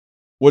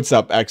What's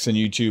up, X and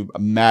YouTube?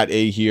 Matt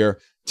A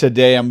here.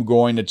 Today I'm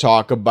going to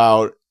talk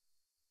about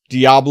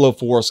Diablo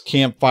 4's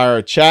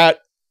Campfire Chat,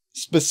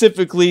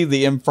 specifically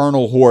the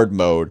Infernal Horde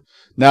mode.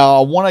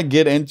 Now, I want to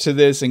get into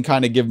this and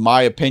kind of give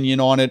my opinion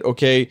on it,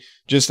 okay?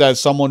 Just as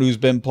someone who's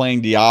been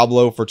playing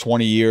Diablo for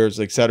 20 years,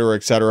 etc.,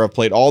 etc. I've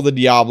played all the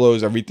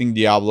Diablos, everything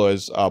Diablo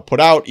has put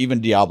out, even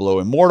Diablo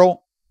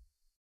Immortal.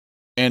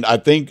 And I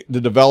think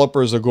the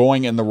developers are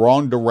going in the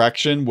wrong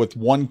direction with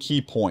one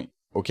key point,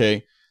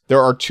 okay? There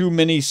are too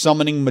many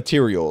summoning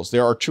materials.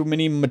 There are too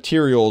many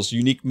materials,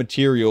 unique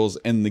materials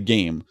in the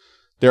game.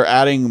 They're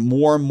adding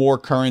more and more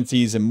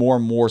currencies and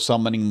more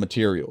summoning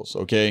materials,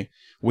 okay?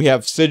 We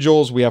have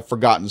sigils, we have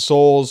forgotten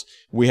souls,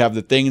 we have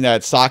the thing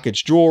that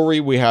sockets jewelry,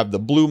 we have the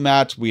blue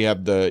mats, we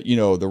have the,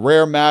 the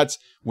rare mats,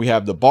 we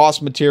have the boss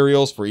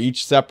materials for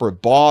each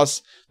separate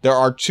boss. There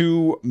are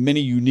too many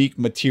unique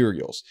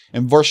materials.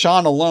 And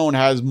Varshan alone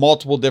has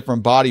multiple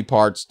different body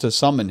parts to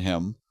summon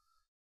him.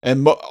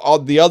 And all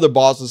the other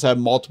bosses have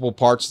multiple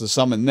parts to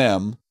summon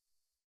them.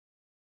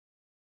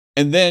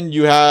 And then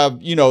you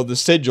have, the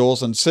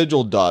sigils and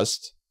sigil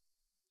dust.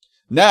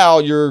 Now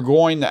you're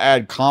going to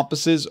add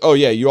compasses. Oh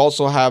yeah, you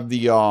also have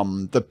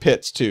the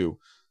pits too.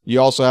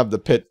 You also have the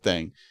pit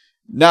thing.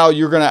 Now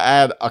you're going to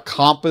add a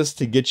compass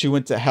to get you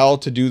into hell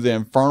to do the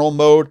infernal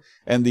mode.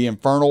 And the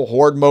infernal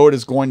horde mode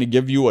is going to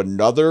give you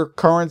another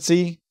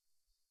currency.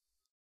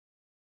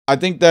 I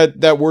think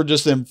that we're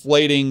just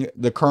inflating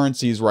the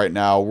currencies right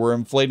now. We're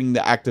inflating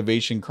the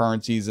activation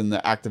currencies and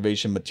the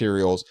activation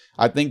materials.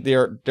 I think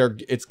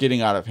it's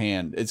getting out of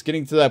hand. It's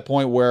getting to that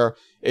point where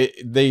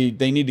they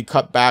need to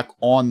cut back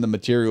on the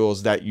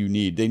materials that you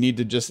need. They need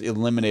to just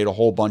eliminate a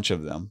whole bunch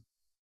of them.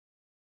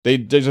 They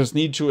just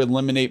need to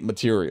eliminate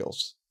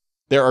materials.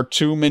 There are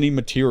too many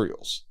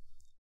materials.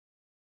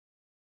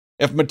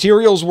 If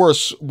materials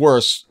were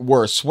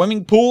a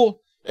swimming pool,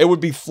 it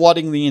would be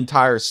flooding the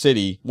entire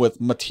city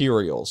with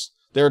materials.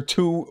 There are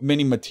too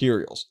many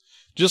materials.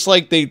 Just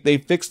like they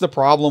fixed the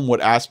problem with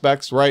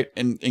aspects, right?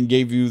 And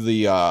gave you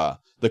the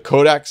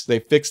codex. They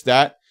fixed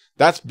that.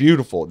 That's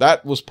beautiful.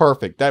 That was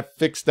perfect. That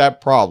fixed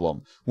that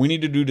problem. We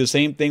need to do the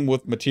same thing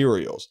with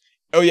materials.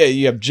 Oh yeah,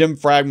 you have gem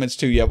fragments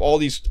too. You have all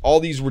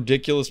these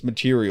ridiculous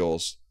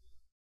materials.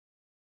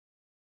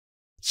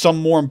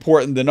 Some more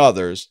important than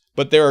others,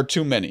 but there are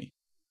too many.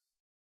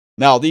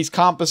 Now, these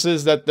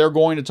compasses that they're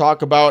going to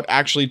talk about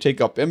actually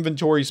take up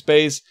inventory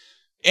space.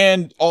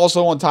 And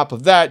also on top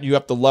of that, you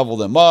have to level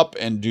them up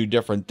and do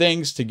different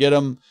things to get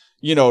them,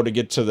 to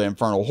get to the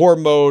Infernal Horde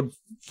mode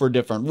for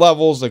different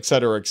levels,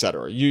 etc.,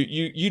 etc.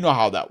 You know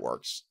how that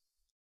works.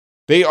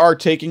 They are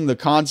taking the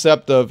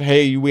concept of,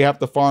 hey, we have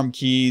to farm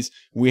keys,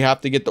 we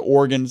have to get the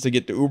organs to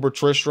get the Uber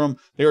Tristram.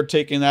 They are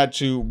taking that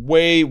to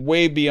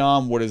way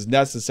beyond what is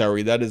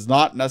necessary. That is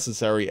not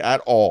necessary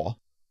at all.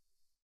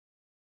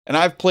 And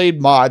I've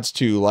played mods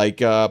too, like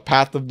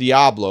Path of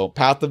Diablo.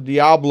 Path of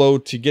Diablo,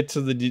 to get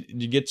to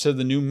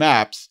the new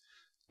maps,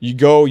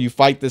 you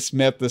fight the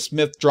Smith. The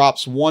Smith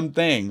drops one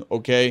thing,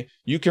 okay?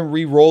 You can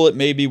re-roll it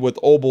maybe with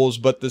obols,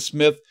 but the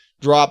Smith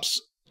drops,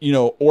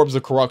 orbs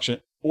of corruption,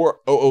 or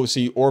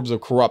OOC, orbs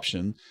of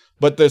corruption.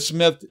 But the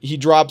Smith, he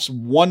drops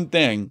one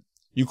thing.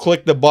 You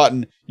click the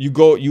button, you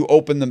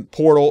open the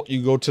portal,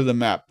 you go to the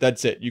map.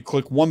 That's it. You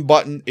click one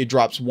button, it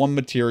drops one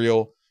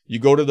material. You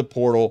go to the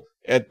portal,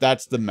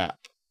 that's the map.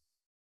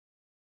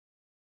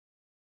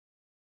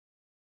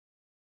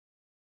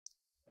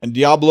 And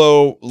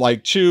Diablo,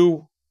 like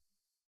 2,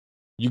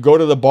 you go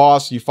to the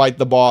boss, you fight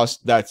the boss,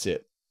 that's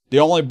it. The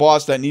only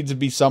boss that needs to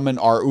be summoned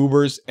are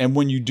Ubers, and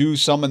when you do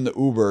summon the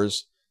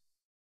Ubers,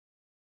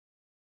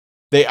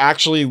 they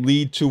actually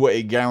lead to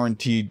a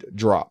guaranteed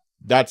drop.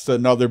 That's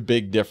another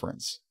big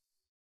difference.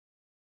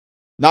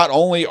 Not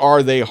only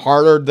are they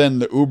harder than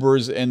the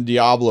Ubers in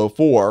Diablo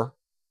 4,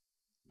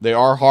 they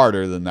are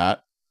harder than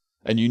that,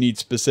 and you need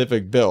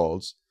specific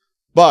builds.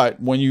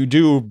 But when you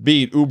do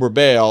beat Uber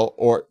Baal,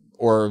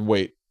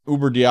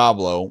 Uber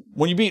Diablo,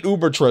 when you beat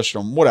Uber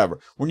Tristram, whatever.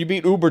 When you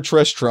beat Uber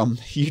Tristram,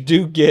 you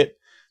do get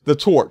the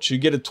torch. You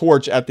get a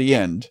torch at the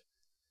end.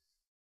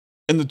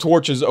 And the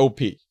torch is OP.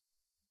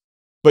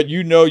 But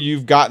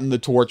you've gotten the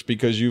torch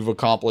because you've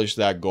accomplished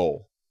that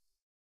goal.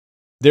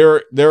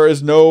 There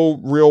is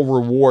no real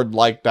reward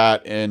like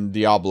that in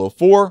Diablo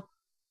 4.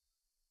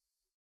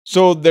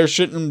 So there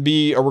shouldn't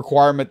be a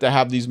requirement to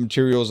have these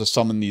materials to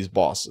summon these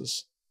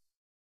bosses.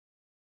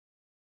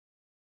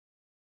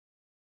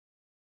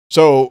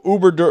 So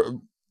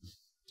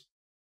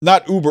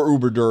not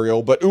Uber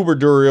Duriel, but Uber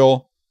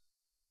Duriel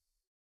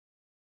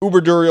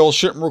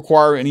shouldn't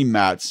require any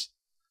mats.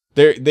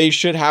 They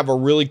should have a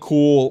really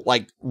cool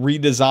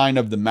redesign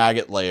of the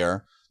maggot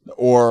layer,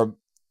 or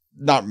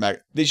not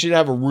maggot. They should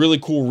have a really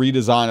cool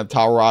redesign of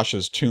Tal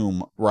Rasha's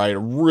tomb, right? A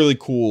really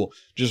cool,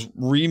 just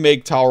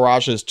remake Tal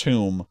Rasha's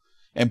tomb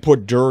and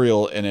put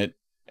Duriel in it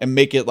and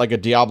make it like a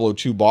Diablo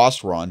 2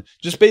 boss run.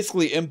 Just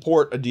basically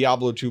import a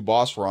Diablo 2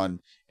 boss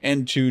run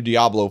into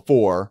Diablo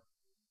 4,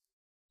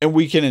 and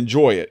we can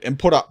enjoy it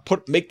and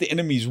make the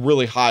enemies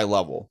really high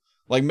level,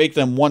 like make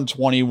them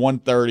 120,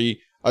 130,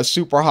 a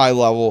super high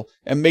level,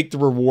 and make the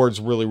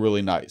rewards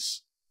really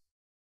nice.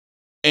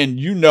 And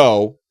you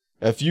know,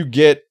 if you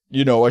get,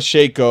 you know, a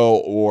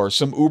Shaco or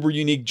some uber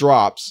unique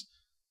drops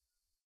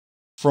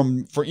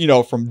from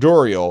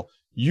Duriel,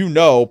 you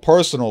know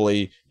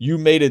personally you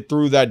made it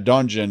through that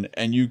dungeon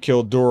and you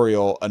killed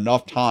Duriel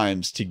enough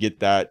times to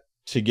get that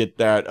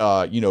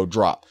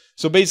drop.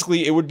 So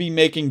basically it would be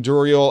making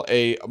Duriel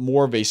a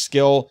more of a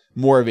skill,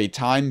 more of a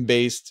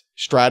time-based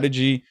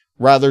strategy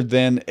rather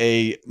than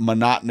a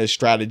monotonous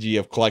strategy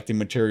of collecting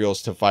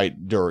materials to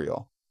fight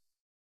Duriel.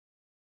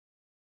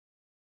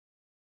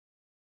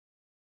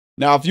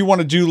 Now, if you want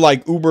to do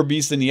like Uber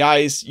Beast in the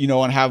Ice, you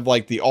know, and have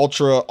like the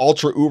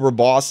ultra Uber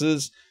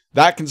bosses,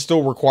 that can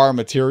still require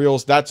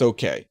materials. That's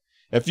okay.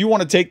 If you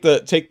want to take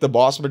the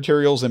boss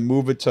materials and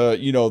move it to,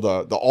 you know,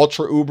 the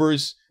ultra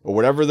Ubers or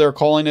whatever they're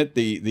calling it,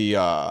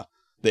 the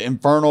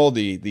infernal,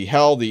 the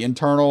hell, the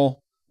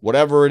internal,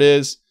 whatever it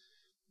is,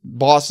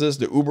 bosses,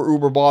 the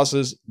Uber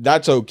bosses,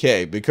 that's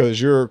okay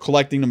because you're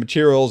collecting the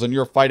materials and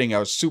you're fighting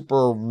a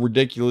super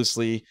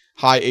ridiculously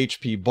high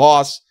HP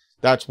boss.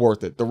 That's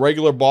worth it. The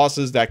regular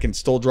bosses that can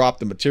still drop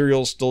the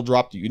materials, still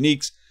drop the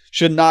uniques,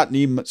 should not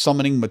need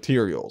summoning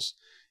materials.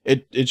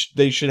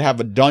 They should have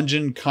a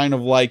dungeon kind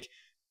of like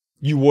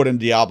you would in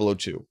Diablo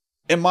 2.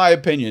 In my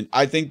opinion,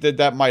 I think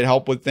that might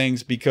help with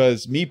things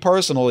because me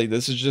personally,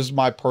 this is just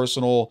my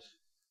personal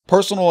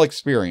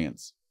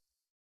experience.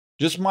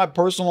 Just my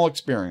personal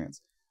experience.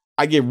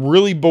 I get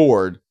really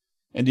bored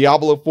in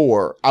Diablo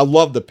 4. I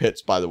love the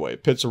pits, by the way.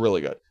 Pits are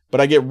really good. But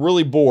I get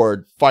really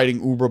bored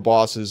fighting Uber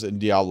bosses in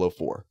Diablo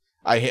 4.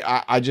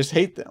 I just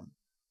hate them.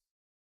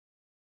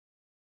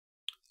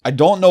 I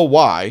don't know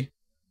why.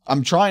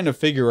 I'm trying to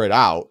figure it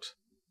out.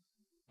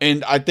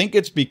 And I think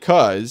it's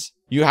because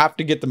you have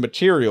to get the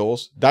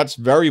materials. That's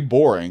very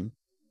boring.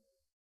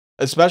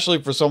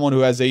 Especially for someone who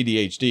has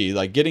ADHD.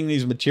 Like, getting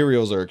these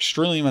materials are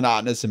extremely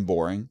monotonous and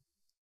boring.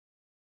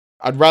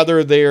 I'd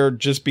rather there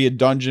just be a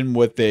dungeon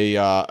with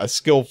a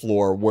skill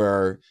floor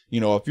where,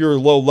 you know, if you're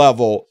low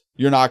level,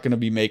 you're not going to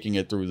be making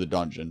it through the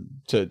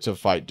dungeon to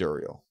fight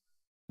Duriel.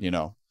 You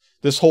know,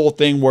 this whole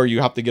thing where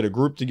you have to get a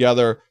group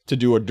together to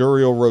do a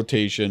Duriel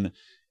rotation,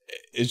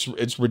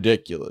 it's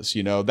ridiculous.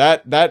 You know,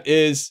 that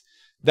is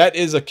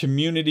a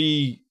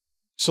community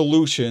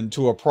solution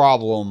to a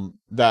problem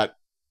that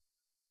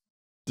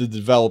the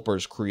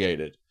developers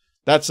created.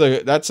 That's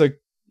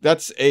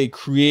a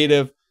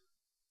creative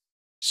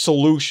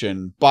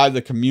solution by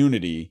the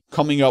community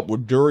coming up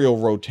with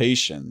Duriel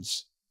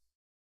rotations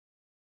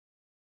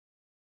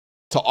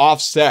to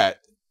offset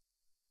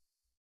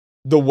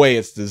the way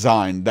it's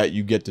designed that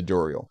you get to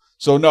Duriel.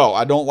 So no,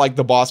 I don't like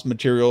the boss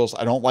materials.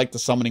 I don't like the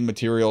summoning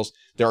materials.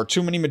 There are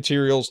too many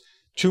materials,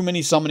 too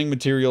many summoning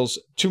materials,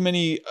 too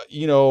many,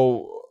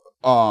 too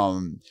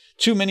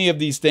many of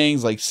these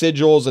things like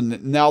sigils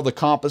and now the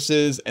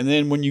compasses. And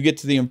then when you get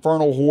to the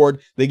Infernal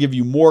Horde, they give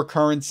you more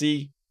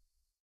currency.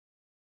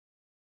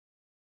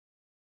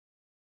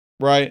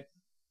 Right?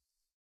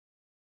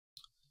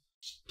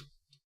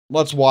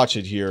 Let's watch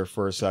it here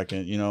for a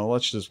second. You know,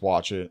 let's just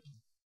watch it.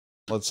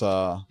 Let's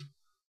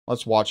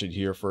watch it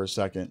here for a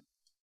second.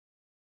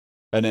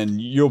 And then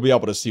you'll be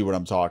able to see what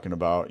I'm talking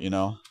about, you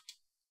know?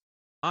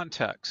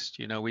 Context.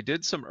 You know, we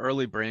did some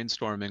early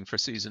brainstorming for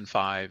season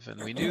 5,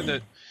 and we knew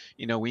that,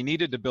 you know, we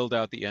needed to build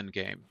out the end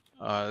game.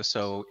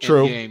 So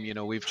True. end game, you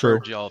know, we've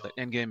heard y'all that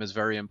end game is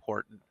very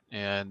important.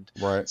 And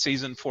right.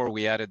 Season 4,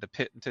 we added the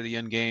pit into the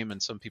end game,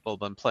 and some people have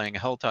been playing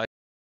Helltide.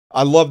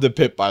 I love the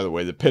pit, by the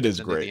way. The pit is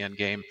great. The end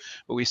game,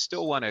 but we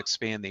still want to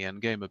expand the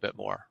end game a bit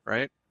more,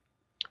 right?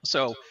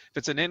 So if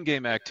it's an end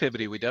game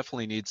activity, we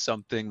definitely need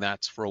something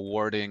that's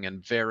rewarding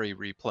and very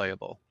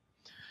replayable.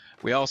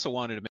 We also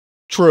wanted to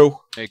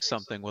make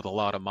something with a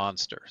lot of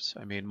monsters.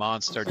 I mean,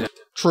 monster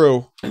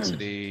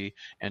density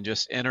and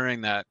just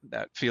entering that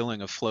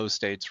feeling of flow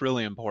state's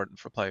really important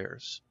for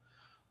players.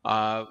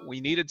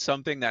 We needed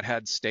something that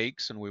had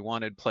stakes, and we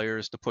wanted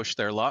players to push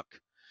their luck.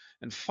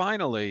 And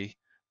finally,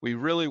 we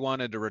really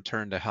wanted to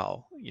return to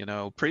hell. You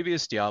know,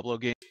 previous Diablo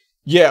games.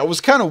 Yeah, it was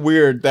kind of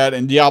weird that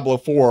in Diablo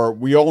 4,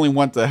 we only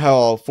went to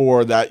hell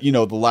for that, you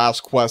know, the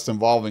last quest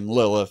involving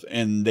Lilith,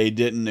 and they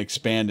didn't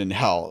expand in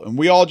hell. And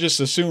we all just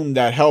assumed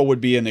that hell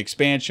would be an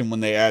expansion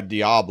when they add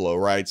Diablo,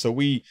 right? So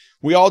we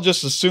all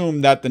just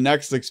assumed that the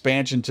next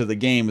expansion to the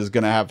game is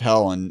going to have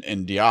hell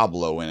and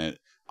Diablo in it.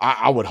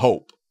 I would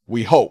hope.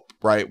 We hope,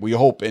 right? We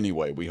hope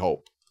anyway. We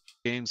hope.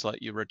 Games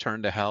let you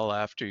return to hell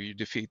after you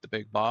defeat the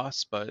big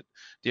boss, but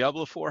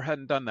Diablo 4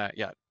 hadn't done that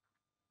yet.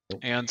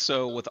 And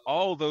so with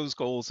all those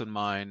goals in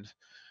mind,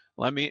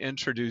 let me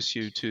introduce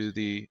you to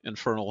the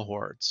Infernal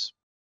Hordes.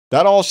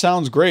 That all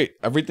sounds great.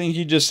 Everything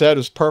he just said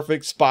is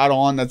perfect, spot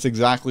on. That's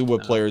exactly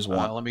what players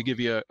want. Let me give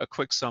you a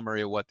quick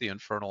summary of what the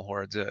Infernal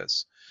Hordes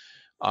is.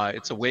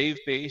 It's a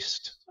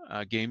wave-based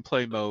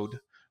gameplay mode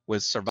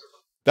with survival.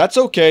 That's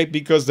okay,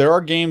 because there are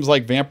games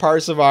like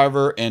Vampire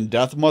Survivor and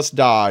Death Must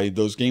Die.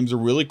 Those games are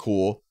really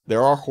cool. They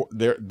are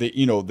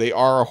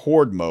a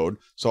horde mode,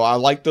 so I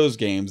like those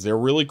games. They're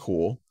really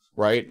cool.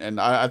 Right. And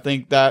I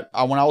think that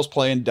when I was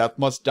playing Death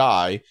Must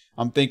Die,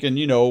 I'm thinking,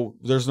 you know,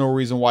 there's no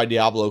reason why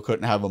Diablo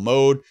couldn't have a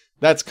mode.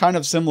 That's kind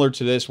of similar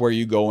to this, where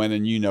you go in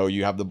and, you know,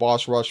 you have the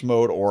boss rush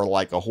mode or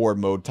like a horde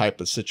mode type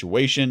of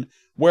situation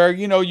where,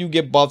 you know, you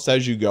get buffs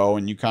as you go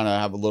and you kind of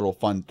have a little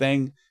fun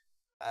thing.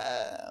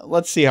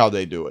 Let's see how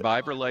they do it.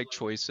 Survivor-like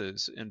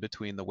choices in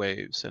between the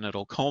waves, and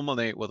it'll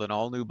culminate with an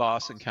all-new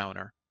boss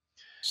encounter.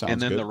 Sounds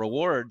and then good. the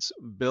rewards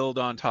build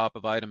on top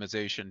of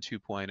itemization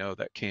 2.0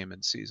 that came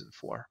in Season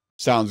 4.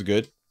 Sounds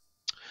good.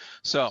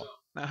 So,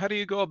 now how do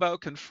you go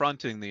about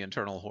confronting the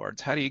internal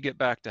hordes? How do you get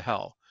back to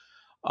hell?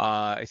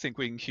 I think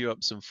we can queue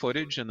up some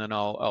footage, and then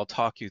I'll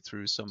talk you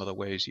through some of the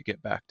ways you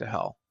get back to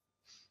hell.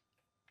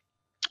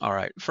 All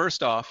right,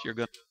 first off, you're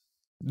going to...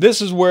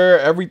 This is where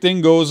everything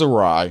goes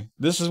awry.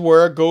 This is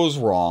where it goes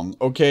wrong.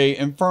 Okay,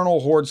 Infernal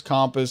Hordes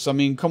Compass. I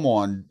mean, come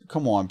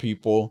on,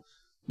 people.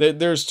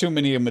 There's too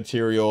many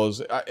materials.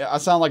 I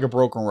sound like a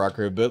broken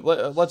record, but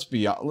let's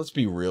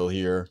be real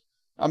here.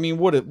 I mean,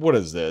 what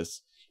is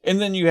this? And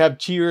then you have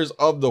tiers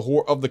of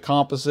the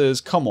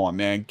compasses. Come on,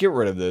 man, get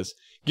rid of this.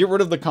 Get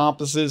rid of the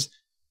compasses.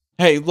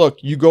 Hey, look,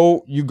 you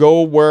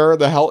go where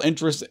the hell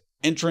entrance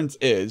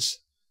is.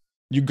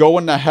 You go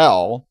into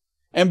hell.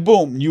 And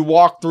boom, you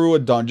walk through a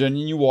dungeon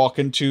and you walk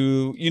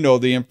into, you know,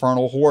 the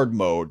Infernal Horde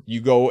mode. You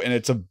go and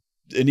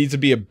it needs to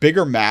be a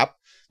bigger map.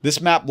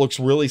 This map looks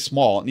really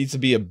small. It needs to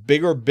be a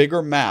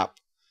bigger map.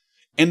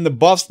 And the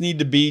buffs need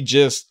to be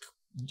just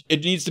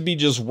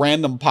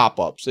random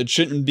pop-ups. It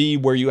shouldn't be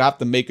where you have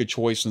to make a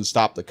choice and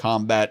stop the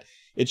combat.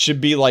 It should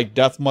be like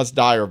Death Must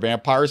Die or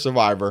Vampire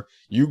Survivor.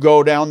 You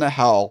go down to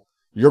hell.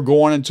 You're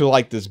going into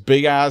like this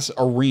big ass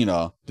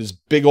arena, this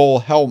big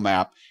old hell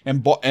map,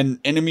 and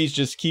enemies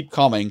just keep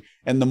coming.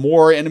 And the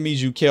more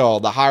enemies you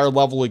kill, the higher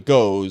level it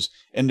goes.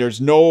 And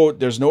there's no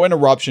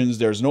interruptions.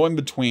 There's no in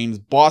betweens.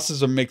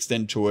 Bosses are mixed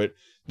into it.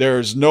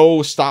 There's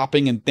no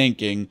stopping and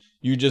thinking.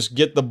 You just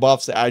get the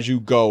buffs as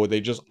you go.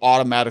 They just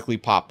automatically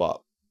pop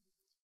up.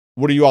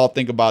 What do you all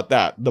think about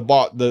that? The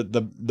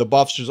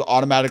buffs just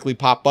automatically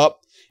pop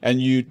up, and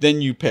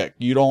then you pick.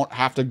 You don't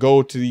have to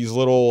go to these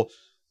little.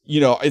 You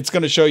know, it's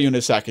going to show you in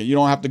a second. You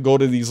don't have to go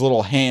to these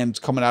little hands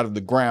coming out of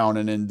the ground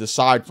and then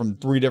decide from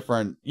 3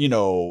 different, you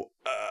know,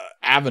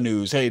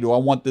 avenues. Hey, do I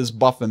want this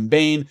buff and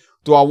bane?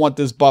 Do I want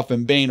this buff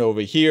and bane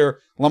over here?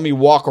 Let me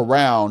walk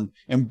around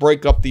and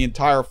break up the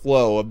entire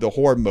flow of the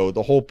horde mode.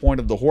 The whole point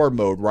of the horde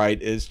mode,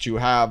 right, is to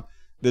have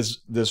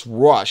this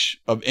rush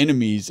of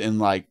enemies, and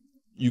like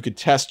you could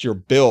test your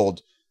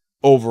build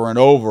over and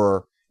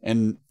over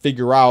and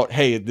figure out,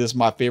 hey, this is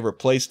my favorite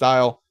play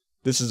style.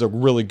 This is a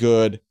really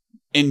good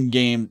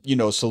in-game, you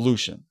know,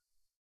 solution.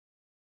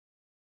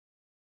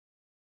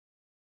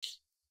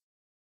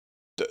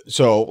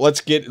 So let's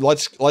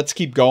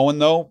keep going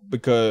though,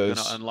 because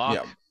gonna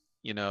unlock,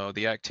 you know,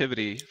 the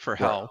activity for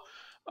hell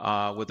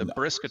with a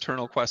brisk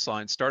eternal quest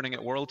line starting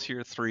at World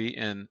Tier 3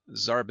 in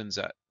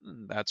Zarbinzet.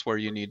 That's where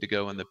you need to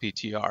go in the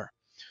PTR.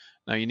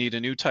 Now you need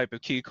a new type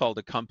of key called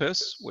a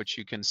compass, which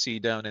you can see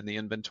down in the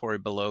inventory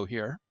below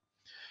here.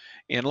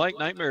 And like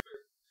Nightmare,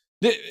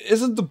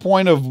 isn't the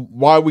point of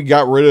why we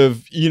got rid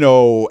of, you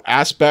know,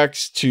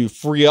 aspects to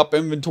free up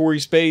inventory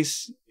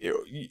space?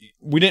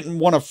 We didn't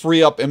want to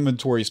free up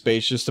inventory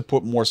space just to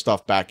put more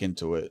stuff back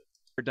into it.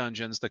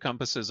 Dungeons, the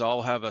compasses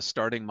all have a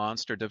starting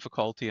monster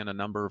difficulty and a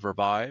number of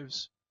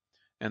revives.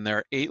 And there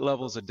are 8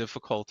 levels of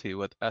difficulty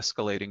with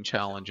escalating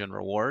challenge and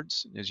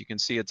rewards. As you can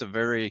see, it's a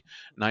very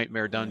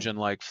Nightmare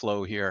Dungeon-like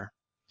flow here.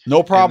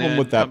 No problem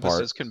with that part.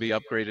 Compasses can be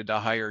upgraded to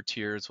higher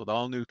tiers with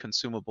all new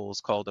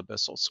consumables called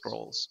Abyssal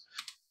Scrolls.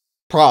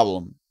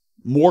 Problem.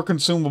 More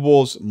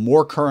consumables,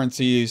 more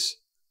currencies.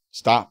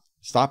 Stop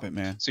it,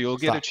 man. So you'll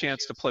get a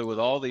chance to play with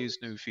all these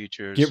new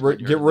features. Get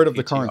rid of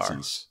the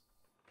currencies.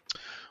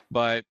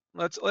 But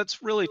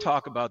let's really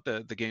talk about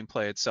the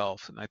gameplay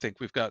itself. And I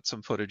think we've got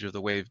some footage of the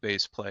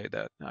wave-based play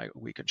that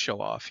we can show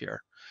off here.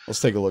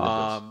 Let's take a look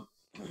at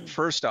this.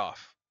 First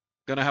off,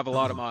 gonna have a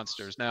lot of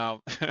monsters.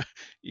 Now,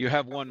 you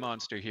have one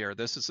monster here.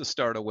 This is the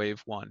start of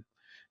wave 1.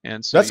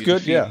 And so that's you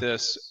good, defeat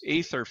this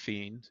Aether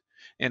Fiend,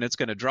 and it's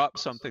going to drop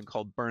something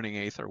called Burning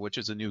Aether, which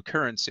is a new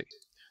currency.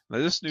 Now,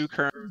 this new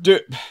currency...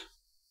 Dude,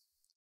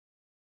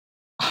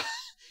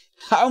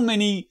 how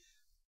many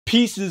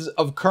pieces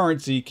of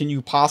currency can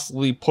you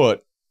possibly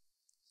put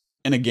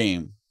in a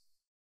game?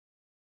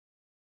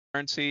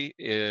 Currency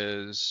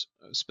is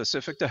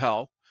specific to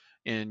hell,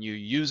 and you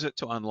use it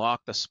to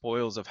unlock the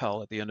spoils of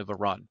hell at the end of a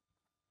run.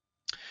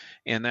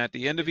 And at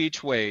the end of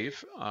each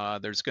wave,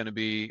 there's going to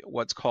be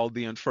what's called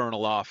the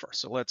Infernal Offer.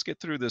 So let's get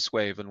through this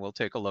wave, and we'll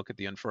take a look at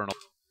the Infernal.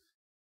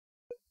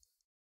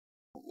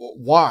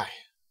 Why?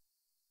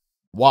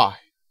 Why?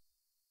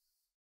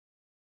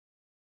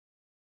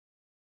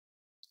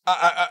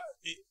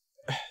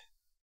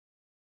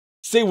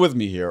 Stay with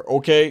me here,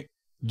 okay?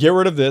 Get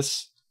rid of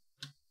this.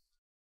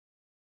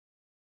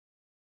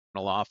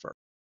 Offer.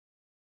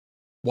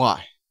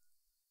 Why?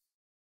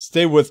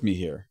 Stay with me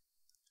here.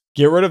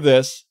 Get rid of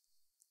this.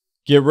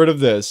 Get rid of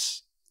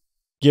this.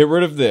 Get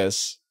rid of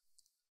this.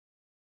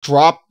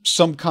 Drop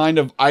some kind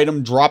of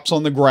item, drops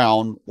on the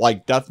ground,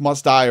 like Death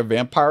Must Die or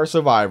Vampire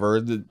Survivor.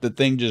 The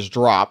thing just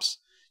drops.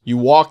 You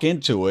walk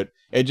into it,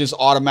 It just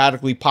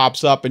automatically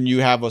pops up and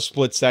you have a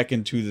split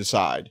second to the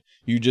side.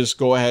 You just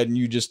go ahead and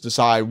you just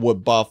decide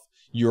what buff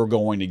you're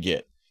going to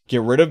get.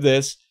 Get rid of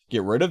this,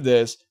 get rid of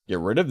this, get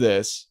rid of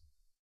this.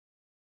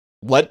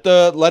 Let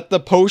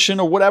the potion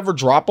or whatever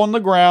drop on the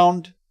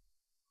ground.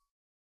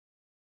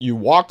 You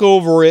walk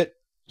over it.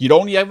 You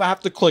don't even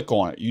have to click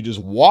on it. You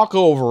just walk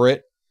over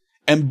it,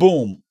 and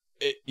boom,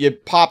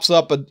 it pops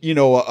up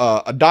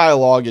a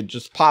dialogue. It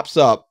just pops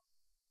up.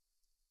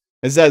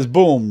 It says,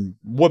 boom,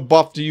 what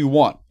buff do you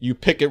want? You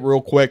pick it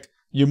real quick.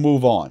 You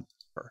move on.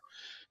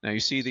 Now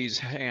you see these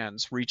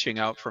hands reaching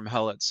out from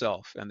hell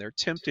itself, and they're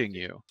tempting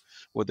you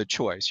with a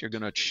choice. You're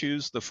going to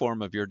choose the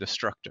form of your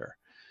destructor.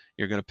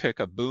 You're going to pick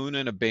a boon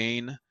and a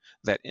bane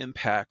that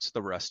impacts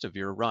the rest of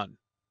your run.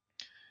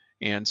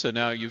 And so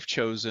now you've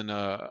chosen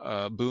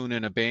a boon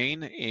and a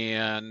bane,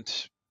 and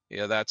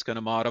yeah, that's going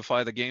to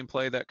modify the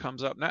gameplay that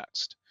comes up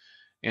next.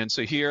 And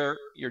so here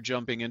you're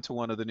jumping into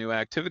one of the new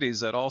activities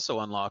that also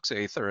unlocks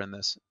Aether in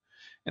this.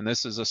 And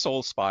this is a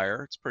Soul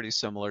Spire. It's pretty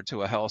similar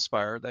to a Hell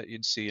Spire that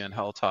you'd see in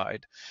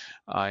Helltide.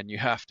 And you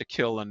have to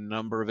kill a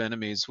number of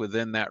enemies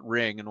within that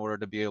ring in order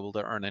to be able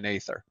to earn an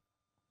Aether.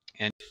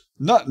 And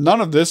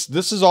none of this.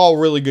 This is all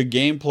really good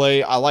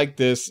gameplay. I like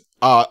this.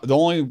 The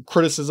only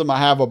criticism I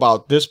have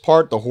about this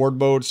part, the Horde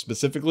mode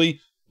specifically,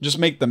 just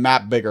make the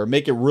map bigger.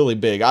 Make it really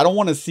big. I don't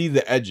want to see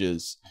the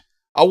edges.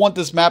 I want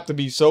this map to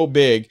be so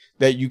big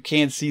that you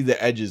can't see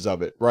the edges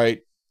of it,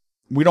 right?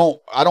 I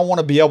don't want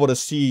to be able to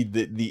see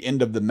the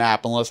end of the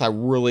map unless I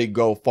really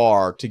go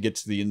far to get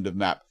to the end of the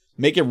map.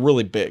 Make it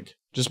really big.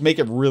 Just make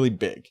it really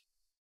big.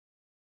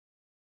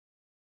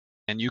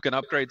 And you can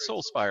upgrade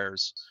Soul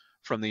Spires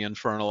from the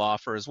Infernal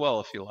offer as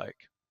well if you like.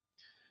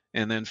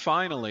 And then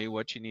finally,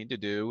 what you need to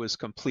do is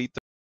complete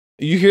the...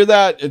 You hear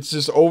that? It's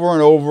just over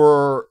and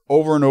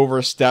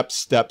over, steps,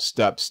 steps,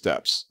 steps,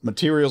 steps.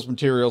 Materials,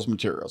 materials,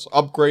 materials.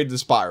 Upgrade the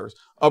spires.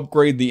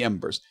 Upgrade the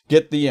embers.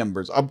 Get the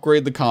embers.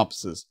 Upgrade the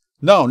compasses.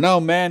 No,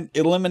 man.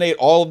 Eliminate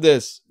all of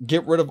this.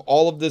 Get rid of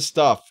all of this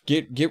stuff.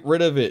 Get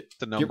rid of it.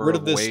 Get rid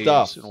of this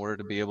stuff in order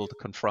to be able to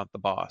confront the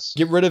boss.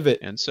 Get rid of it.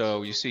 And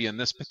so you see in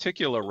this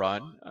particular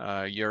run,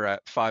 you're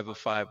at 5 of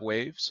 5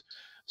 waves.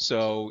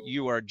 So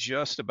you are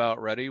just about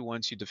ready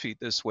once you defeat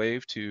this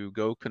wave to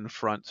go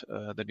confront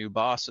the new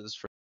bosses.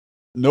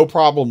 No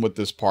problem with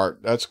this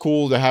part. That's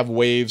cool to have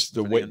waves.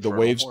 The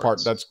waves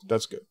part.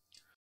 That's good.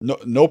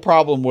 No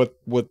problem with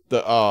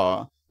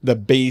the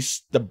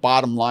base, the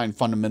bottom line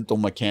fundamental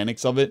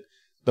mechanics of it.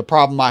 The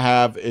problem I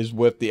have is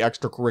with the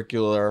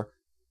extracurricular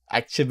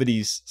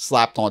activities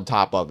slapped on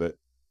top of it.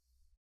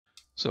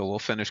 So we'll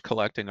finish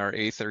collecting our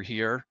Aether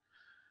here.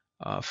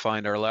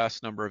 Find our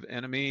last number of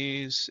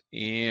enemies,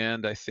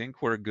 and I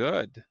think we're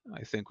good.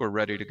 I think we're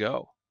ready to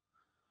go.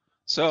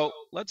 So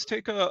let's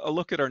take a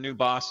look at our new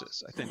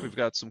bosses. I think we've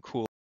got some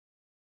cool...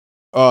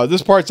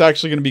 This part's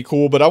actually going to be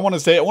cool, but I want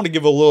to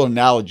give a little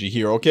analogy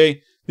here,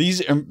 okay?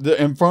 The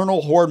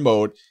Infernal Horde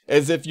mode,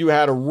 as if you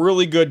had a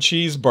really good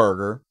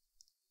cheeseburger,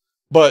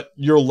 but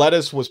your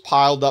lettuce was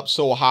piled up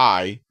so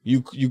high,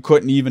 you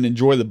couldn't even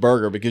enjoy the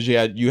burger because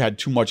you had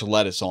too much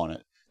lettuce on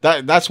it.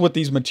 That's what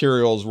these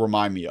materials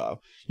remind me of.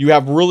 You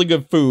have really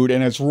good food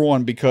and it's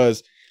ruined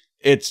because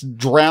it's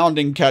drowned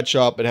in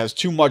ketchup. It has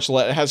too much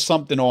it has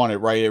something on it,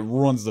 right? It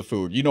ruins the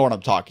food. You know what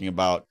I'm talking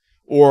about.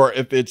 Or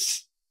if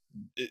it's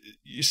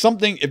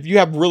something, if you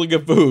have really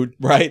good food,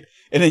 right?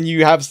 And then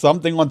you have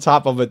something on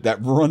top of it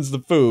that ruins the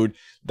food.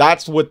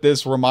 That's what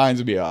this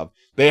reminds me of.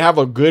 They have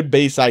a good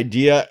base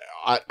idea.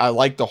 I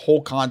like the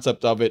whole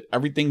concept of it.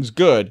 Everything's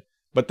good.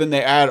 But then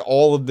they add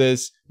all of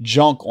this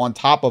junk on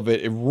top of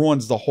it. It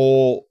ruins the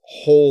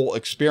whole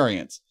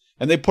experience.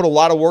 And they put a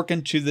lot of work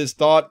into this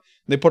thought.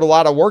 They put a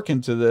lot of work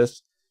into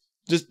this.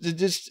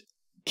 Just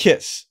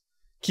kiss.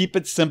 Keep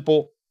it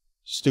simple.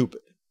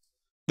 Stupid.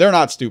 They're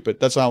not stupid.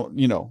 That's not,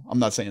 I'm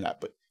not saying that.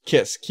 But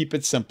kiss. Keep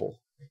it simple.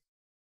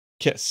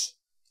 Kiss.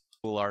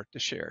 Cool art to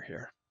share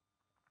here.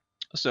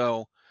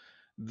 So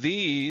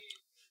this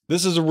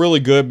is a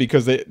really good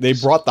because they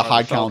brought the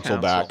High Council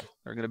back.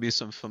 There are going to be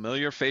some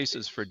familiar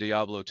faces for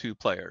Diablo 2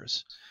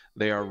 players.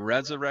 They are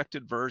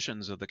resurrected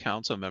versions of the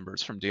council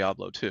members from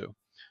Diablo 2.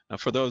 Now,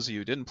 for those of you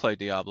who didn't play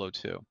Diablo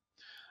 2,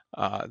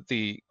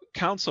 the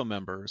council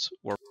members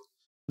were...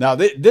 Now,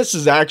 this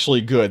is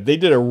actually good. They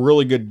did a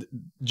really good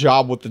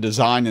job with the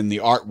design and the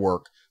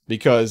artwork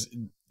because,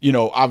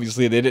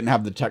 obviously they didn't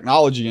have the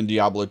technology in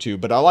Diablo 2.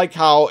 But I like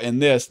how in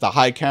this, the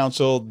High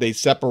Council, they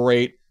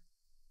separate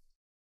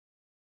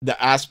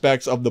the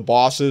aspects of the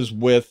bosses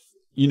with,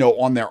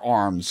 on their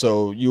arms.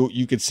 So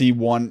you could see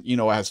one,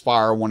 has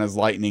fire, one has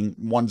lightning,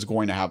 one's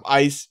going to have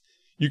ice.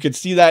 You could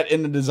see that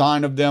in the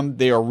design of them.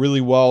 They are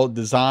really well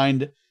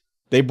designed.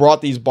 They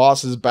brought these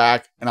bosses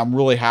back, and I'm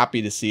really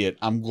happy to see it.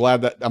 I'm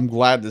glad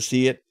to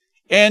see it.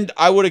 And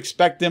I would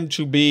expect them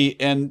to be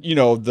in,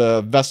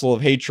 the Vessel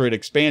of Hatred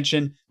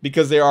expansion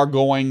because they are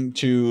going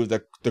to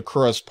the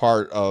Curus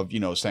part of,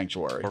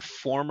 Sanctuary. Or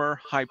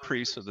former High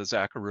Priest of the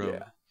Zakarum.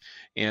 Yeah.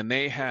 And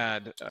they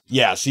had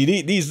yeah,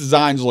 see, these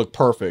designs look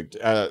perfect.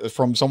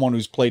 From someone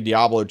who's played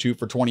Diablo 2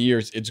 for 20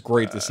 years, it's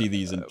great to see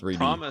these in 3D.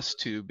 promised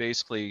to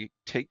basically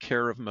take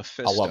care of I love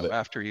Mephisto it.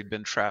 after he'd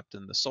been trapped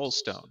in the Soul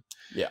Stone.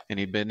 Yeah. And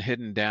he'd been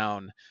hidden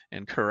down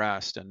in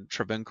Kurast and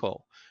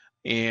Travincal.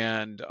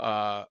 And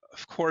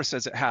of course,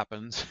 as it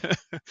happens,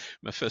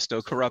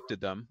 Mephisto corrupted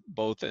them,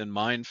 both in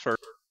Mind First.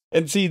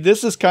 And see,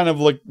 this is kind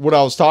of like what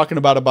I was talking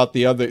about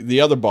the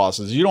other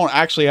bosses. You don't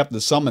actually have to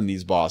summon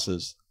these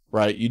bosses,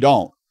 right? You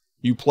don't.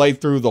 You play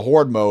through the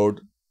Horde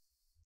mode,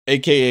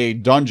 aka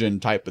dungeon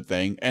type of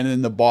thing, and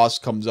then the boss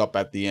comes up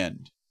at the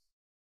end.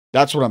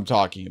 That's what I'm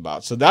talking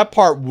about. So that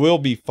part will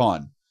be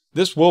fun.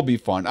 This will be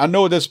fun. I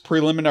know this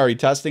preliminary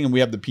testing and we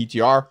have the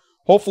PTR.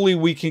 Hopefully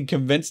we can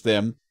convince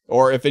them,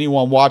 or if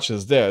anyone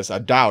watches this, I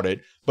doubt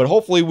it, but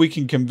hopefully we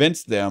can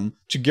convince them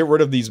to get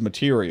rid of these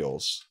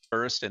materials.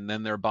 First, and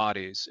then their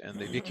bodies, and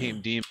they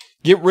became demons.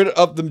 Get rid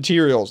of the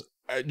materials.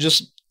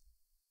 Just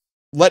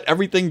let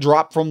everything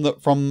drop from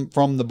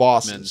the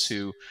bosses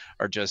who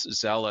are just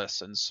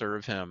zealous and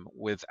serve him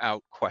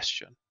without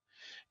question.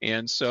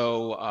 And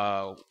so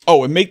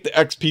oh, and make the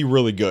XP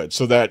really good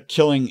so that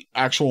killing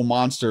actual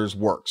monsters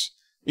works.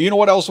 You know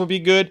what else would be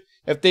good?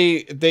 If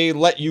they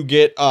let you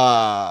get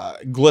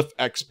glyph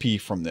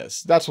XP from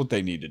this. That's what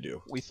they need to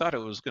do. We thought it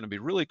was going to be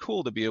really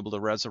cool to be able to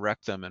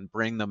resurrect them and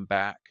bring them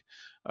back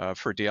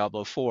for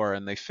Diablo 4,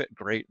 and they fit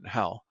great in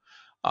hell.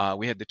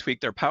 We had to tweak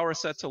their power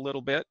sets a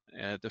little bit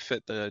to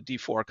fit the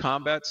D4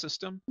 combat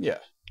system. Yeah.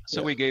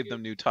 So we gave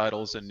them new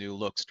titles and new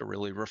looks to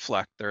really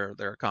reflect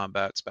their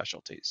combat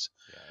specialties.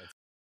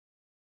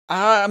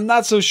 I'm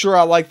not so sure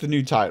I like the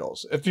new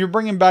titles. If you're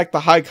bringing back the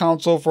High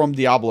Council from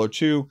Diablo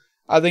 2,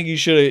 I think you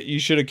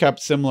should have kept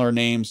similar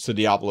names to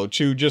Diablo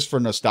 2 just for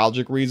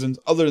nostalgic reasons.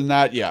 Other than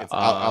that, yeah,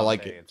 I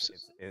like it.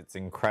 It's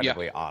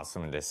incredibly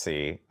awesome to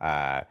see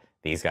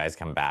these guys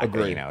come back.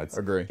 Agree. You know, it's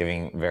Agree.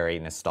 giving very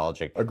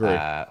nostalgic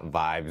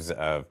vibes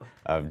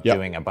of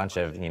doing a bunch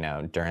of, you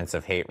know, Durance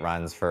of Hate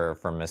runs for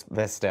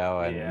Mephisto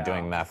and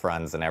doing meth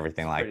runs and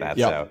everything like that.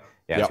 So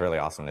yeah, it's really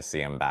awesome to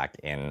see him back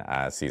in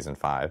Season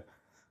 5.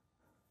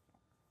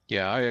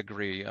 Yeah, I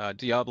agree.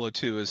 Diablo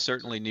 2 is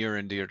certainly near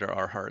and dear to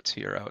our hearts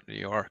here out in New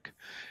York.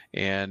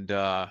 And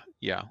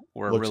yeah,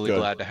 we're really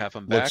glad to have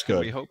him back. And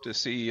we hope to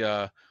see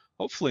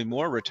hopefully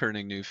more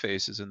returning new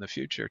faces in the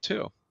future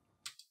too.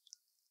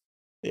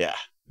 Yeah,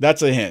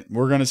 that's a hint.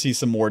 We're going to see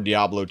some more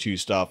Diablo 2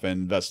 stuff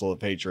in Vessel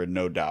of Hatred,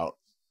 no doubt.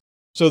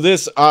 So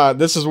this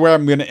is where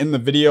I'm going to end the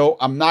video.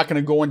 I'm not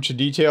going to go into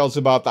details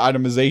about the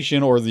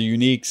itemization or the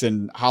uniques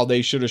and how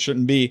they should or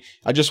shouldn't be.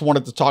 I just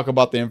wanted to talk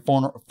about the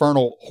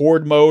Infernal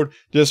Horde mode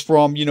just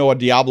from, you know, a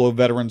Diablo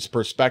veteran's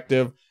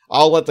perspective.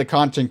 I'll let the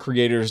content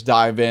creators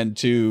dive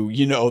into,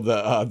 you know,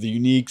 the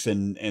uniques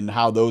and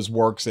how those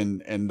works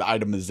and the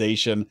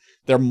itemization.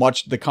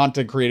 The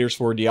content creators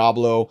for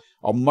Diablo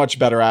are much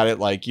better at it,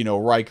 like, you know,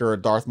 Riker,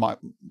 Darth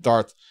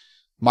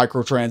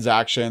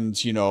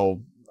microtransactions, you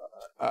know,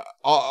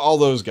 all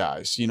those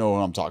guys, you know what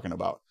I'm talking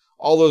about.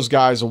 All those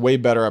guys are way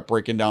better at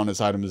breaking down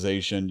this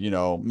itemization. You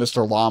know,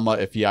 Mr. Llama,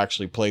 if he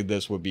actually played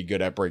this, would be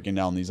good at breaking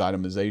down these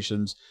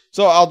itemizations.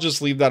 So I'll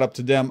just leave that up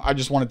to them. I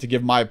just wanted to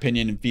give my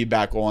opinion and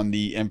feedback on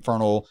the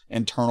Infernal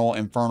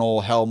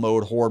Hell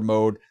mode, Horde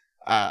mode.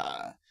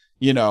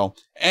 You know,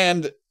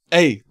 and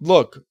hey,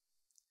 look,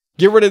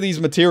 get rid of these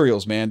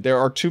materials, man. There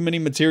are too many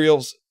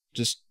materials.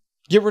 Just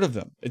get rid of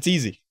them. It's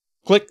easy.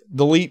 Click,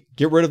 delete,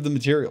 get rid of the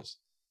materials.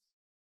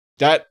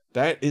 That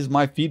is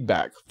my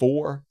feedback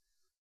for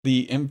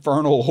the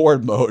Infernal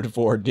Horde mode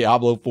for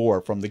Diablo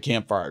 4 from the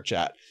Campfire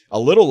chat. A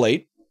little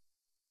late,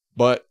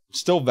 but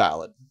still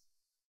valid.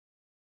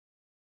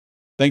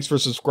 Thanks for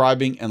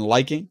subscribing and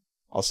liking.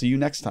 I'll see you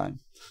next time.